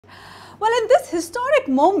Well, in this historic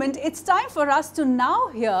moment, it's time for us to now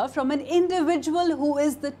hear from an individual who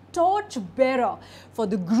is the torch bearer for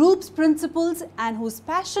the group's principles and whose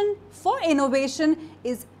passion for innovation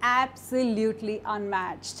is absolutely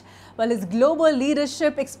unmatched. Well, his global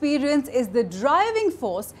leadership experience is the driving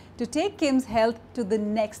force to take KIMSHEALTH to the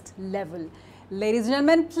next level. Ladies and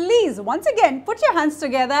gentlemen, please once again put your hands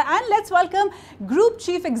together and let's welcome Group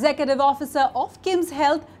Chief Executive Officer of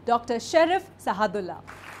KIMSHEALTH, Dr. Sahadulla.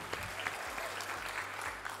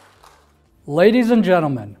 Ladies and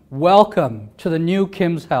gentlemen, welcome to the new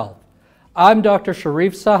KIMSHEALTH. I'm Dr.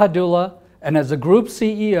 Sahadulla, and as a Group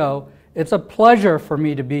CEO, it's a pleasure for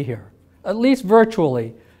me to be here, at least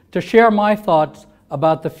virtually, to share my thoughts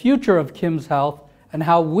about the future of KIMSHEALTH and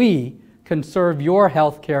how we can serve your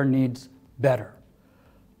healthcare needs better.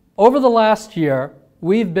 Over the last year,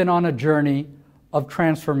 we've been on a journey of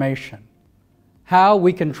transformation. How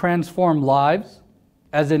we can transform lives,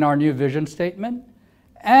 as in our new vision statement,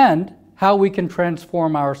 and how we can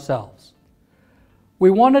transform ourselves.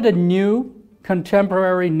 We wanted a new,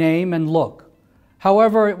 contemporary name and look.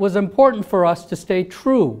 However, it was important for us to stay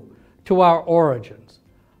true to our origins.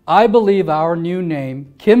 I believe our new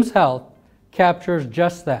name, KIMSHEALTH, captures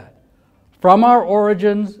just that. From our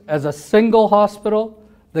origins as a single hospital,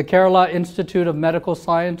 the Kerala Institute of Medical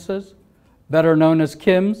Sciences, better known as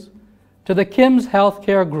KIMS, to the KIMS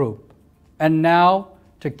Healthcare Group, and now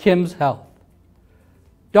to KIMSHEALTH.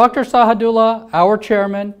 Dr. Sahadulla, our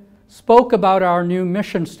chairman, spoke about our new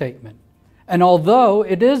mission statement. And although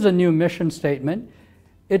it is a new mission statement,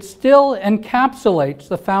 it still encapsulates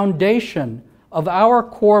the foundation of our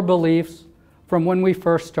core beliefs from when we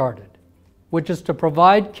first started, which is to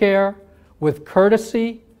provide care with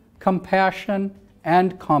courtesy, compassion,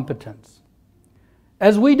 and competence.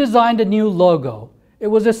 As we designed a new logo, it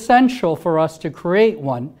was essential for us to create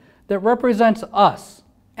one that represents us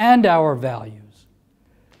and our values.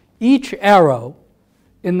 Each arrow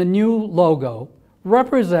in the new logo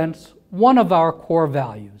represents one of our core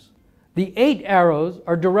values. The 8 arrows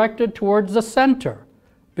are directed towards the center,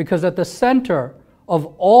 because at the center of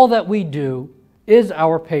all that we do is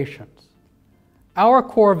our patients. Our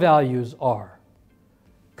core values are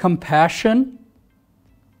compassion,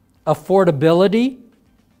 affordability,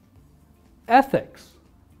 ethics,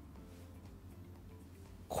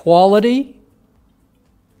 quality,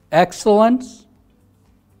 excellence,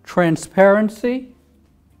 transparency,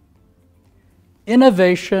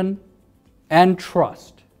 innovation, and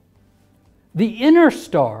trust. The inner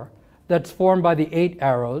star that's formed by the 8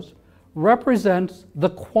 arrows represents the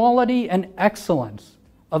quality and excellence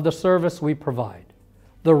of the service we provide.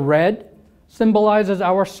 The red symbolizes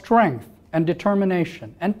our strength and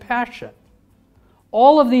determination and passion.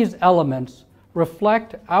 All of these elements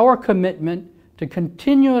reflect our commitment to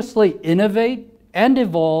continuously innovate and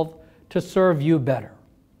evolve to serve you better.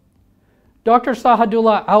 Dr.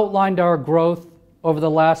 Sahadulla outlined our growth over the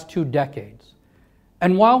last 2 decades.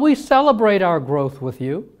 And while we celebrate our growth with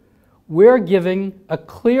you, we're giving a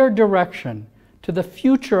clear direction to the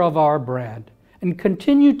future of our brand and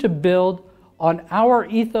continue to build on our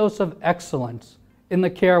ethos of excellence in the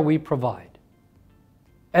care we provide.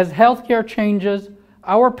 As healthcare changes,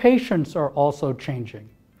 our patients are also changing,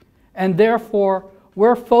 and therefore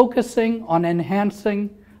we're focusing on enhancing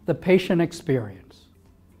the patient experience.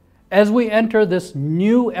 As we enter this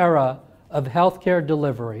new era of healthcare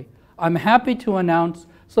delivery, I'm happy to announce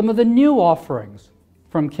some of the new offerings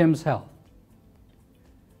from KIMSHEALTH.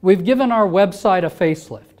 We've given our website a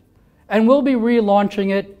facelift, and we'll be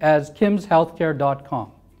relaunching it as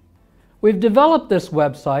kimshealthcare.com. We've developed this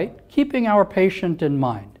website keeping our patient in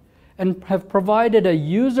mind and have provided a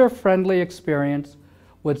user-friendly experience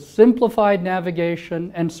with simplified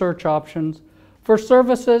navigation and search options for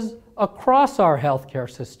services across our healthcare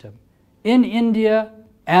system in India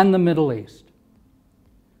and the Middle East.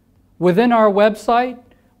 Within our website,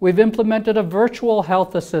 we've implemented a virtual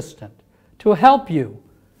health assistant to help you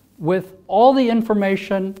with all the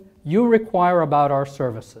information you require about our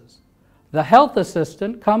services. The health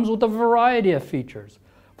assistant comes with a variety of features,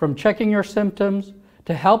 from checking your symptoms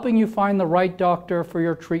to helping you find the right doctor for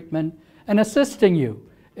your treatment and assisting you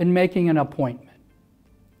in making an appointment.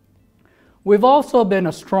 We've also been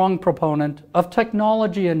a strong proponent of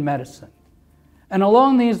technology in medicine. And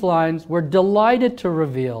along these lines, we're delighted to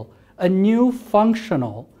reveal a new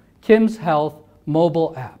functional KIMSHEALTH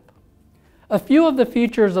mobile app. A few of the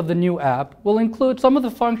features of the new app will include some of the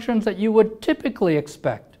functions that you would typically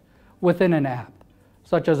expect within an app,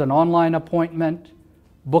 such as an online appointment,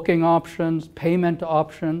 booking options, payment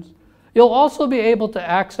options. You'll also be able to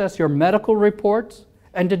access your medical reports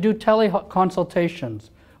and to do teleconsultations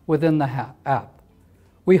within the app.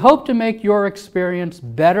 We hope to make your experience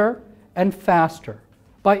better and faster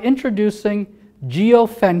by introducing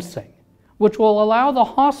geofencing, which will allow the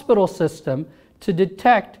hospital system to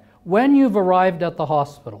detect when you've arrived at the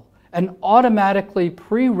hospital and automatically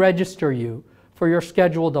pre-register you for your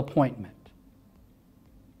scheduled appointment.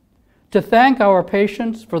 To thank our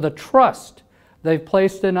patients for the trust they've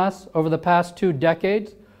placed in us over the past 2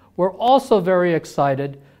 decades, we're also very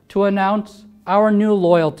excited to announce our new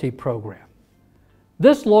loyalty program.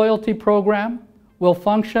 This loyalty program will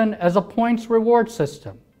function as a points reward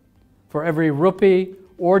system. For every rupee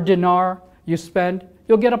or dinar you spend,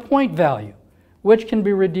 you'll get a point value, which can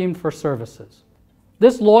be redeemed for services.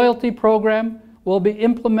 This loyalty program will be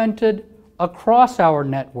implemented across our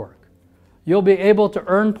network. You'll be able to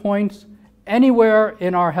earn points anywhere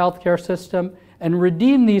in our healthcare system and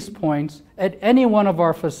redeem these points at any one of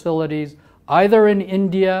our facilities, either in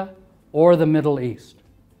India or the Middle East.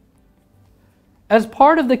 As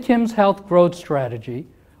part of the KIMSHEALTH growth strategy,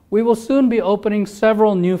 we will soon be opening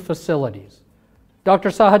several new facilities. Dr.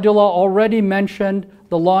 Sahadulla already mentioned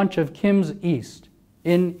the launch of KIMS East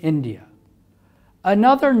in India.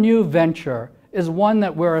 Another new venture is one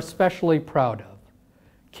that we're especially proud of,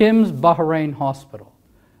 KIMS Bahrain Hospital.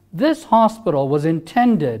 This hospital was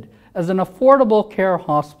intended as an affordable care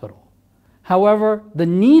hospital. However, the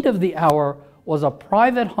need of the hour was a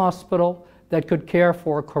private hospital that could care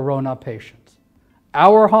for corona patients.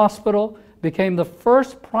 Our hospital became the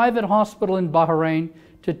first private hospital in Bahrain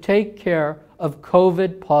to take care of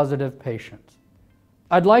COVID-positive patients.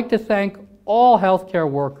 I'd like to thank all healthcare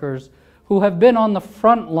workers who have been on the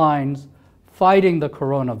front lines fighting the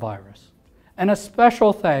coronavirus, and a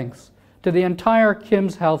special thanks to the entire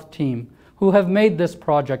KIMSHEALTH team who have made this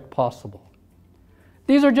project possible.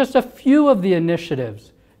 These are just a few of the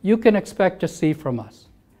initiatives you can expect to see from us.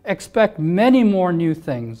 Expect many more new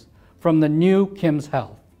things from the new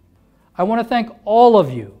KIMSHEALTH. I want to thank all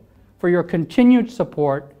of you for your continued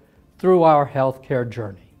support through our healthcare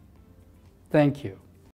journey. Thank you.